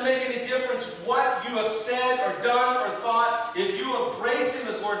doesn't make any difference what you have said or done or thought. If you embrace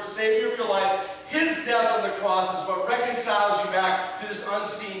Him as Lord and Savior of your life, His death on the cross is what reconciles you back to this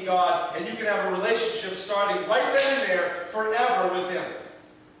unseen God. And you can have a relationship starting right then and there forever with Him.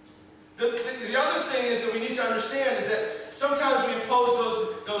 The other thing is that we need to understand is that sometimes we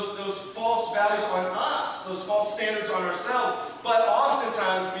impose those false values on us, those false standards on ourselves, but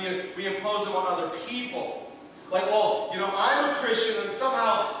oftentimes we impose them on other people. Like, well, you know, I'm a Christian and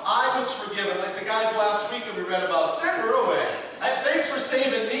somehow I was forgiven. Like the guys last week that we read about, send her away. Thanks for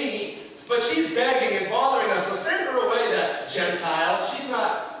saving me, but she's begging and bothering us, so send her away, that Gentile. She's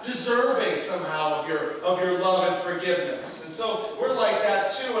not deserving somehow of your love and forgiveness. And so we're like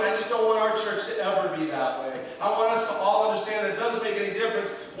that too, and I just don't want our church to ever be that way. I want us to all understand that it doesn't make any difference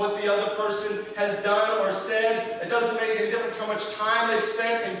what the other person has done or said. It doesn't make any difference how much time they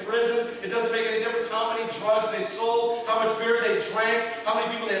spent in prison. It doesn't make any difference how many drugs they sold, how much beer they drank, how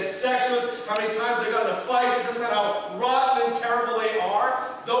many people they had sex with, how many times they got into fights. It doesn't matter how rotten and terrible they are.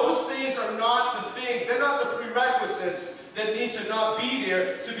 Those things are not the thing. They're not the prerequisites that need to not be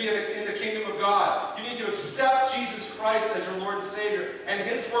there to be in the kingdom of God. You need to accept Jesus Christ as your Lord and Savior and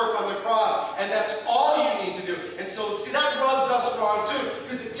His work on the cross, and that's all you need to do. And so, see, that rubs us wrong too,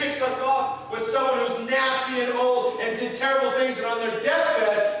 because it ticks us off when someone who's nasty and old and did terrible things, and on their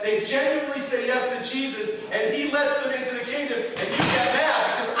deathbed, they genuinely say yes to Jesus, and He lets them into the kingdom, and you get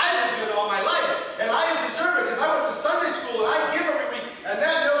mad because I did good all my life, and I deserve it because I went to Sunday school, and I give every week, and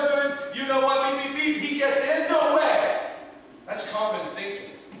that no good, you know what, he gets in? No way. That's common thinking.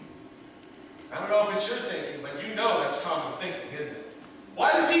 I don't know if it's your thinking.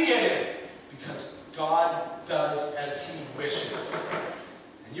 Why does he get in? Because God does as he wishes.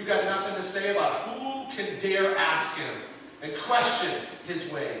 And you got nothing to say about it. Who can dare ask him and question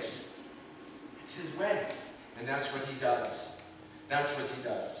his ways? It's his ways. And that's what he does. That's what he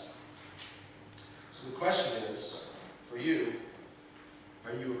does. So the question is, for you,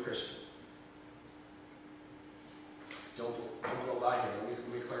 are you a Christian? Don't lie here.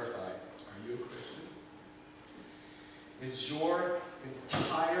 Let me clarify. Are you a Christian? Is your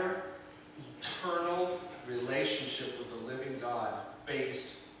entire eternal relationship with the living God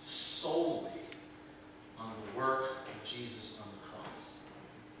based solely on the work of Jesus on the cross?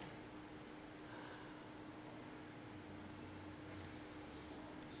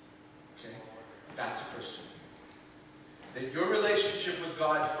 Okay? That's a Christian. That your relationship with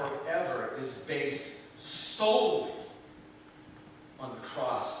God forever is based solely on the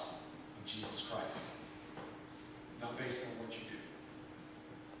cross of Jesus Christ. Not based on what you do.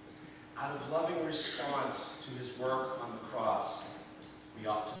 Out of loving response to his work on the cross, we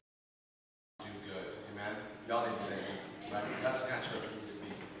ought to do good. Amen? Y'all didn't say it. Right? That's the kind of church we need to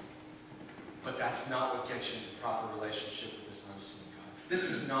be. But that's not what gets you into proper relationship with this unseen God. This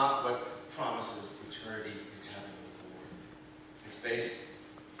is not what promises eternity in heaven with the Lord. It's based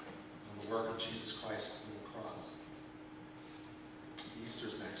on the work of Jesus Christ on the cross.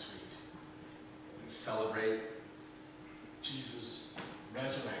 Easter's next week. We celebrate Jesus'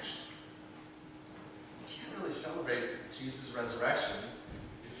 resurrection. You can't really celebrate Jesus' resurrection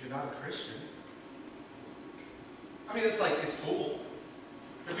if you're not a Christian. I mean, it's cool.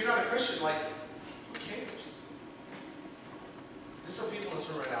 But if you're not a Christian, like, who cares? There's some people in this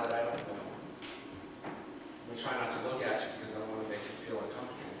room right now that I don't know. I'm going to try not to look at you because I don't want to make you feel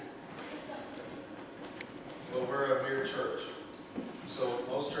uncomfortable. But we're a mere church. So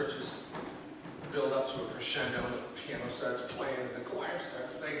most churches build up to a crescendo, and the piano starts playing, and the choir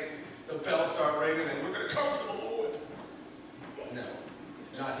starts singing, the bells start ringing, and we're going to come to the Lord. No,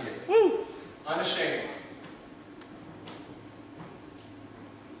 not here. Woo! Unashamed.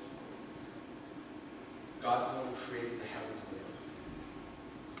 God's the one who created the heavens and the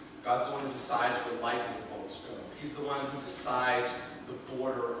earth. God's the one who decides where lightning bolts go. He's the one who decides the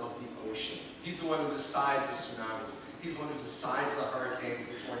border of the ocean. He's the one who decides the tsunamis. He's the one who decides the hurricanes,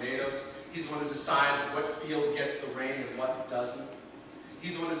 the tornadoes. He's the one who decides what field gets the rain and what doesn't.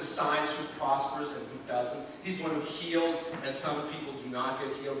 He's the one who decides who prospers and who doesn't. He's the one who heals, and some people do not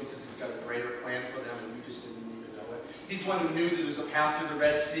get healed because he's got a greater plan for them and we just didn't even know it. He's the one who knew that there was a path through the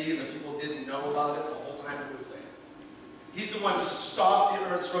Red Sea and the people didn't know about it the whole time it was there. He's the one who stopped the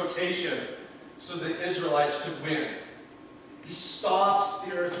earth's rotation so the Israelites could win. He stopped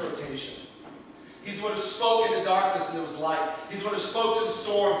the earth's rotation. He's the one who spoke into darkness and there was light. He's the one who spoke to the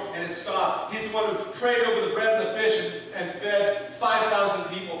storm and it stopped. He's the one who prayed over the bread and the fish and fed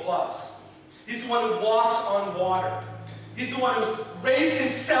 5,000 people plus. He's the one who walked on water. He's the one who raised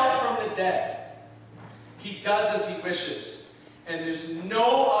himself from the dead. He does as he wishes. And there's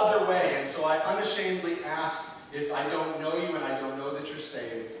no other way. And so I unashamedly ask, if I don't know you and I don't know that you're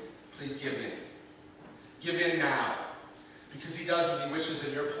saved, please give in. Give in now. Because he does what he wishes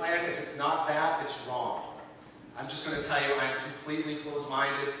in your plan. If it's not that, it's wrong. I'm just going to tell you, I'm completely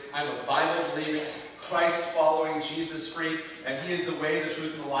closed-minded. I'm a Bible-believing, Christ-following Jesus freak, and he is the way, the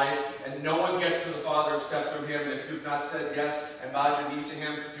truth, and the life, and no one gets to the Father except through him, and if you've not said yes and bowed your knee to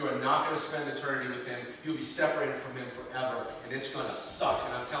him, you are not going to spend eternity with him. You'll be separated from him forever, and it's going to suck.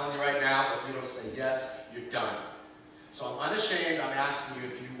 And I'm telling you right now, if you don't say yes, you're done. So I'm unashamed. I'm asking you,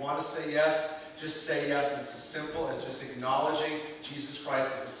 if you want to say yes, just say yes. And it's as simple as just acknowledging Jesus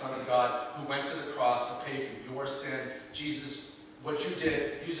Christ as the Son of God who went to the cross to pay for your sin. Jesus, what you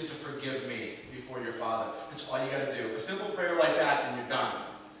did, use it to forgive me before your Father. That's all you got to do. A simple prayer like that, and you're done.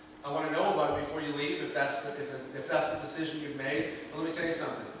 I want to know about it before you leave, if that's the decision you've made. But let me tell you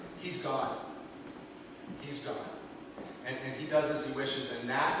something. He's God. He's God. And he does as he wishes. And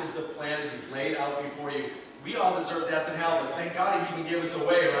that is the plan that he's laid out before you. We all deserve death and hell, but thank God he even gave us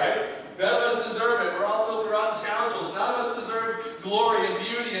away, right? None of us deserve it. We're all filthy, rotten scoundrels. None of us deserve glory and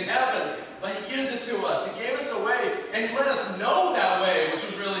beauty in heaven. But he gives it to us. He gave us away. And he let us know that way, which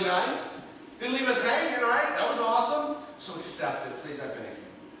was really nice. Didn't leave us hanging, right? That was awesome. So accept it, please, I beg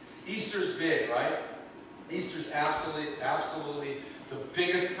you. Easter's big, right? Easter's absolutely the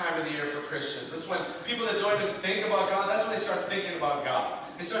biggest time of the year for Christians. That's when people that don't even think about God, that's when they start thinking about God.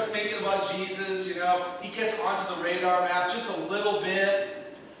 They start thinking about Jesus, you know. He gets onto the radar map just a little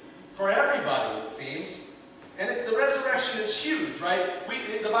bit for everybody, it seems. And the resurrection is huge, right?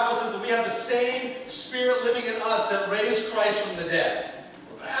 The Bible says that we have the same Spirit living in us that raised Christ from the dead.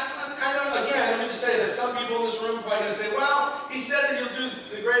 I know, again, let me just tell you that some people in this room are probably going to say, well, he said that you'll do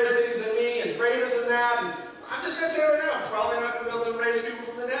the greater things than me and greater than that. And I'm just going to tell you right now, I'm probably not going to be able to raise people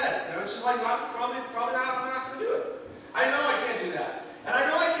from the dead. You know, it's just like, probably not, I'm not going to do it. I know I can't do that. And I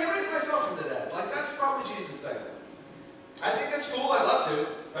know I can't raise myself from the dead. Like, that's probably Jesus' thing. I think that's cool. I'd love to.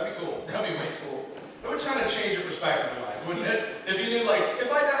 That'd be cool. That'd be way cool. It would kind of change your perspective in life, wouldn't it? If you knew, like,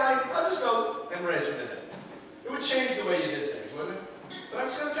 if I die, I'll just go and raise from the dead. It would change the way you did things, wouldn't it? But I'm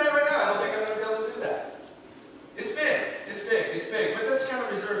just going to tell you right now, I don't think I'm going to be able to do that. It's big. It's big. It's big. But that's kind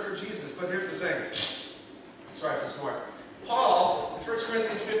of reserved for Jesus. But here's the thing. Sorry for the snort. Paul, in 1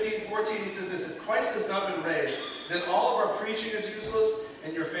 Corinthians 15:14, he says this: if Christ has not been raised, then all of our preaching is useless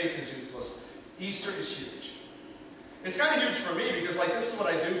and your faith is useless. Easter is huge. It's kind of huge for me because, like, this is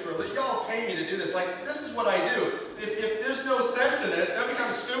what I do for a living. Y'all pay me to do this. Like, this is what I do. If there's no sense in it, that'd be kind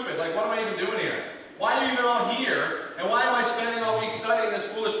of stupid. Like, what am I even doing here? Why are you even all here? And why am I spending all week studying this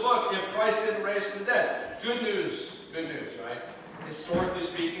foolish book if Christ didn't raise from the dead? Good news. Good news, right? Historically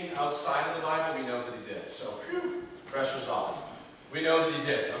speaking, outside of the Bible, we know that he did. So, whew, pressure's off. We know that he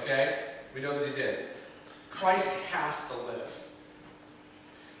did, okay? We know that he did. Christ has to live.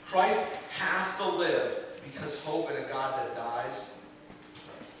 Christ has to live because hope in a God that dies,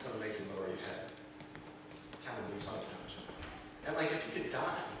 it's going to make you lower your head. Kind of lose hope, don't you? And like, if you could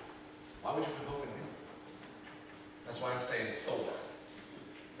die, why would you put hope in him? That's why I'm saying Thor.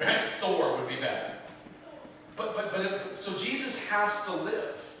 Right? Thor would be better. So Jesus has to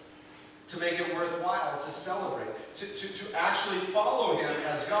live to make it worthwhile, to celebrate, to actually follow him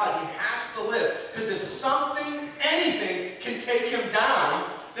as God. He has to live. Because if something, anything, can take him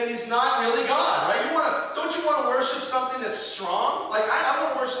down, then he's not really God, right? Don't you want to worship something that's strong? Like, I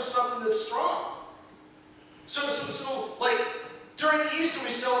want to worship something that's strong. So like, during Easter,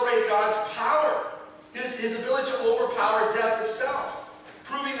 we celebrate God's power, his ability to overpower death itself,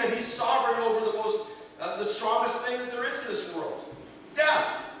 proving that he's sovereign over the strongest thing that there is in this world,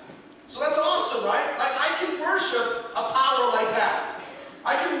 death. So that's awesome, right? Like, I can worship a power like that.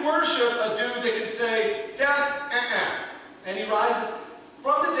 I can worship a dude that can say, death, and he rises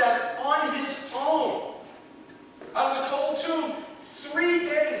from the death on his own. Out of the cold tomb, 3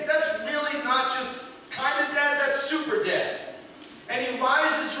 days. That's really not just kind of dead, that's super dead. And he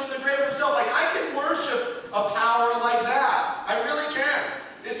rises from the grave himself. Like, I can worship a power like that. I really can.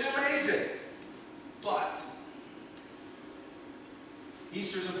 It's amazing. But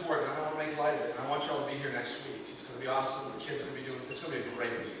Easter's important. I don't want to make light of it. I want y'all to be here next week. It's going to be awesome. The kids are going to be doing it. It's going to be a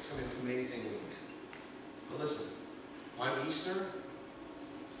great week. It's going to be an amazing week. But listen, on Easter,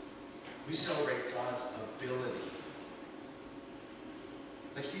 we celebrate God's ability.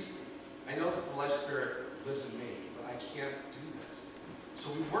 Like, I know that the life spirit lives in me, but I can't do this.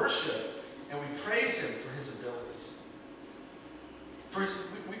 So we worship and we praise him for his abilities.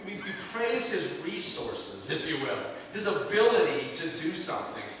 We praise his resources, if you will. His ability to do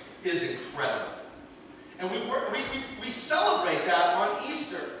something is incredible. And we celebrate that on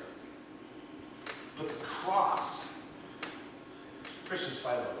Easter. But the cross, Christians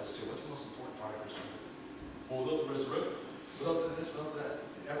fight about this too. What's the most important part of Christianity? Well, without the resurrection, without this, without that.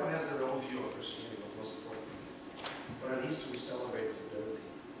 Everyone has their own view of Christianity, what the most important thing is. But on Easter, we celebrate his ability,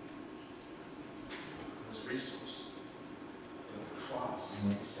 his resource. And at the cross,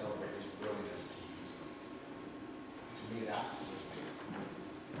 we celebrate his willingness to use them. To me, that floors me.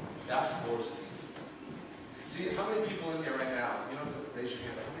 That floors me. See, how many people in here right now, you don't have to raise your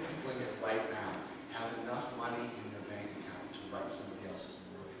hand, but how many people in here right now have enough money in their bank account to write somebody else's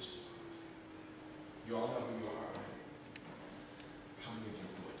mortgage this month? You all know who you are, right? How many of you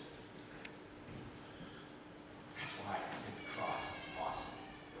would? That's why I think the cross is awesome.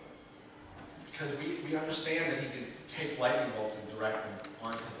 Because we understand that he can take lightning bolts and direct them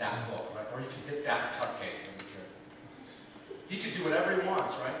onto that book, right? Or he can hit that cupcake and be careful. He can do whatever he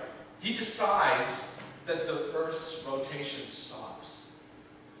wants, right? He decides that the Earth's rotation stops.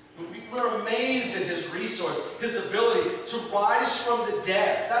 We're amazed at his resource, his ability to rise from the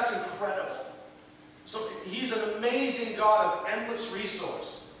dead. That's incredible. So he's an amazing God of endless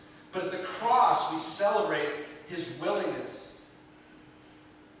resource. But at the cross, we celebrate his willingness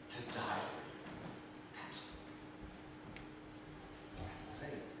to die for you. That's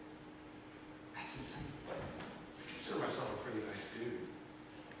insane. That's insane. I consider myself a pretty nice dude.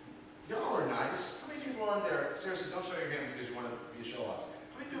 Y'all are nice. How many people on there, seriously, don't show your hand because you want to be a show-off.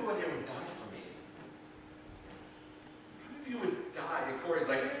 How many people on there would die for me? How many of you would die? And Corey's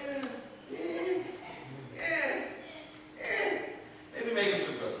like, maybe make him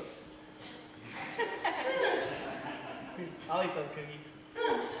some cookies. I'll eat those cookies.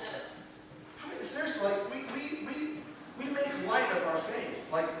 I mean, seriously, like, we make light of our faith.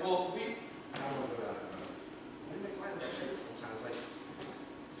 Like, well, I don't know what we make light of our faith sometimes.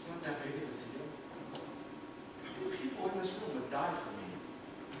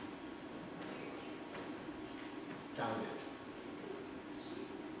 done it.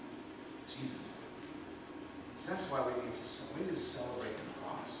 Jesus. So that's why we need to celebrate the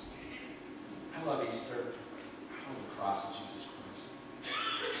cross. I love Easter. I love the cross of Jesus Christ.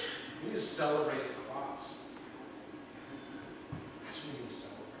 We need to celebrate the cross. That's what we need to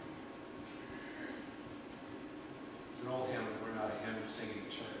celebrate. It's an old hymn, and we're not a hymn singing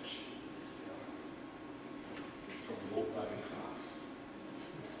church. It's from the old rugged cross.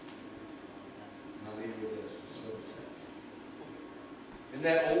 And I'll leave you with this. This is what it says. In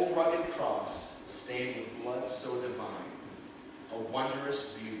that old rugged cross, stained with blood so divine, a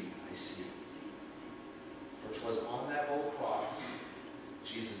wondrous beauty I see. For 'twas on that old cross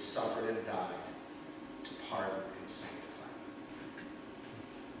Jesus suffered and died to pardon and sanctify.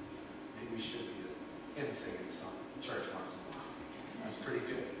 Maybe we should be a hymn singing song church once in a while. That's pretty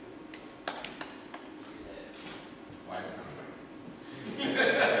good. Why not?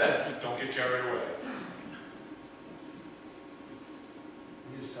 Don't get carried away. We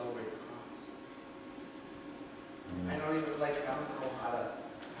need to celebrate the cross. I don't know how to,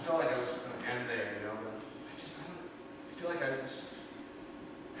 I felt like I was going to end there, you know, but I feel like I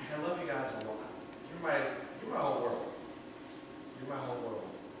love you guys a lot. You're my whole world. You're my whole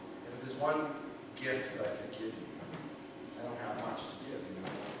world. And if there's one gift that I could give you, I don't have much to give, you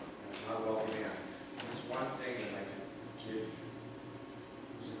know. I'm not a wealthy man. If there's one thing that I could give you,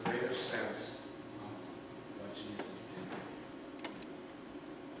 there's a greater sense of what Jesus did.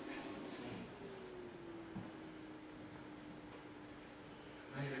 That's insane.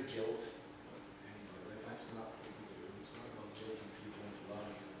 I'm not here to guilt anybody. That's not what we do. It's not about guilting people into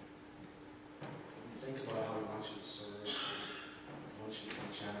loving you. When you think about how he wants you to serve, he wants you to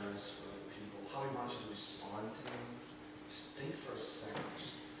be generous for other people, how he wants you to respond to him, just think for a second.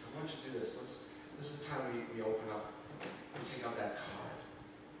 I want you to do this. This is the time we open up, we take out that card.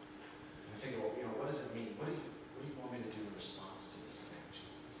 And think about, you know, what does it mean? What do you want me to do in response to this thing,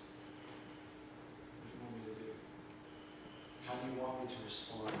 Jesus? What do you want me to do? How do you want me to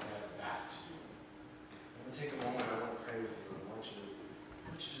respond back to you? I'm going to take a moment. I want to pray with you. I want you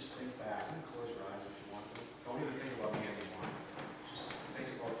to just think back and close your eyes if you want to. Don't even think about me anymore. Just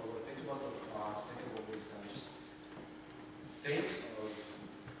think about the Lord. Think about the cross. Think of what he's done. Just think of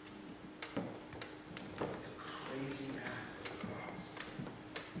the crazy act of the cross.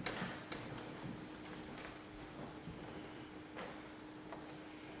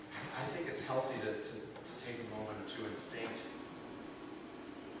 I think it's healthy to take a moment or two and think.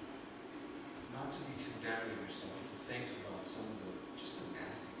 Not to be condemning yourself, but to think about some of the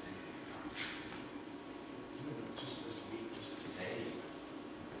nasty things you've done. Even just this week, just today.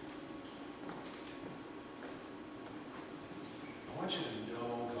 I want you to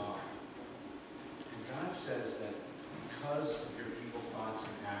know God. And God says that because of your evil thoughts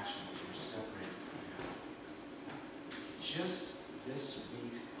and actions, you're separated from him. Just this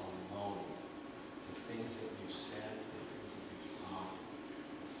week alone, the things that we've said, the things that we've thought,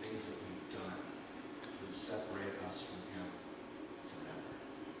 the things that we've done would separate us from him forever.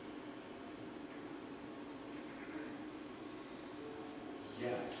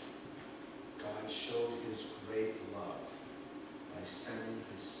 Yet, God showed his great love by sending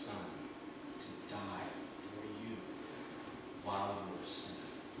his Son to die for you while you were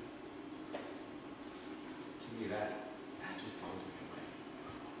sinning. To me, that just blows me away.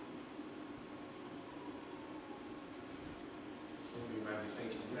 Some of you might be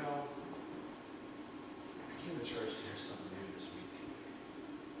thinking, you know, I came to church to hear something new this week.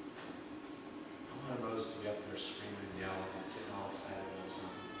 I wanted Moses to be up there screaming and yelling and getting all excited about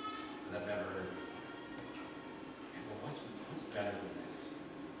something that I've never heard before. Yeah, but what's better than this?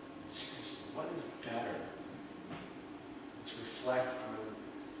 Seriously, what is better to reflect on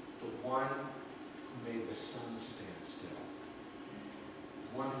the one who made the sun stand still,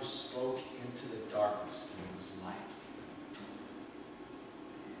 the one who spoke into the darkness and it was light,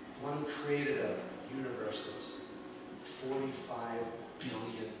 the one who created a universe that's 45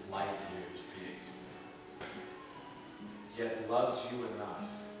 billion light years big, yet loves you enough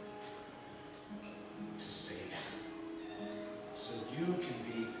to save you. So you can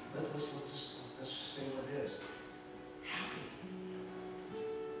be, let's just say what it is, happy,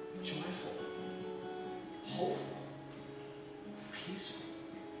 joyful, hopeful, peaceful,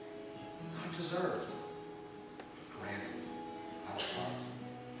 not deserved, granted, out of love.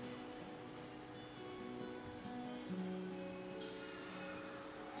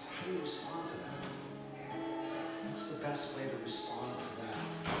 So how do you respond to that? What's the best way to respond to that?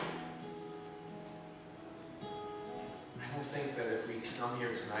 I don't think that if we come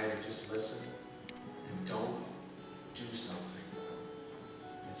here tonight and just listen and don't do something,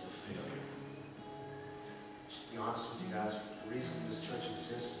 it's a failure. just to be honest with you guys, the reason this church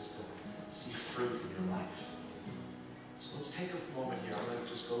exists is to see fruit in your life. So let's take a moment here. I'm going to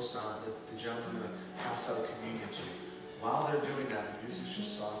just go silent. The gentlemen are going to pass out communion to you. While they're doing that, the music's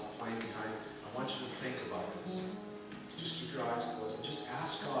just soft playing behind. I want you to think about this. Just keep your eyes closed and just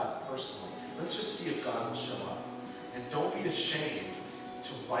ask God personally. Let's just see if God will show up. And don't be ashamed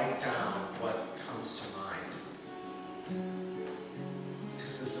to write down what comes to mind.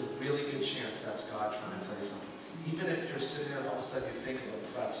 Because there's a really good chance that's God trying to tell you something. Even if you're sitting there and all of a sudden you think of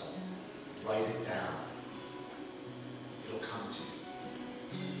a pretzel, write it down. It'll come to you.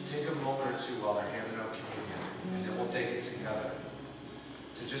 Take a moment or two while they're handing out communion, and then we'll take it together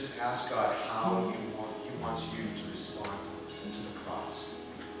to just ask God how He wants you to respond to the cross.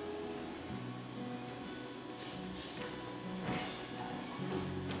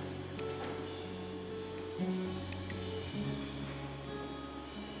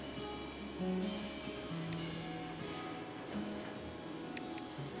 Mm-hmm.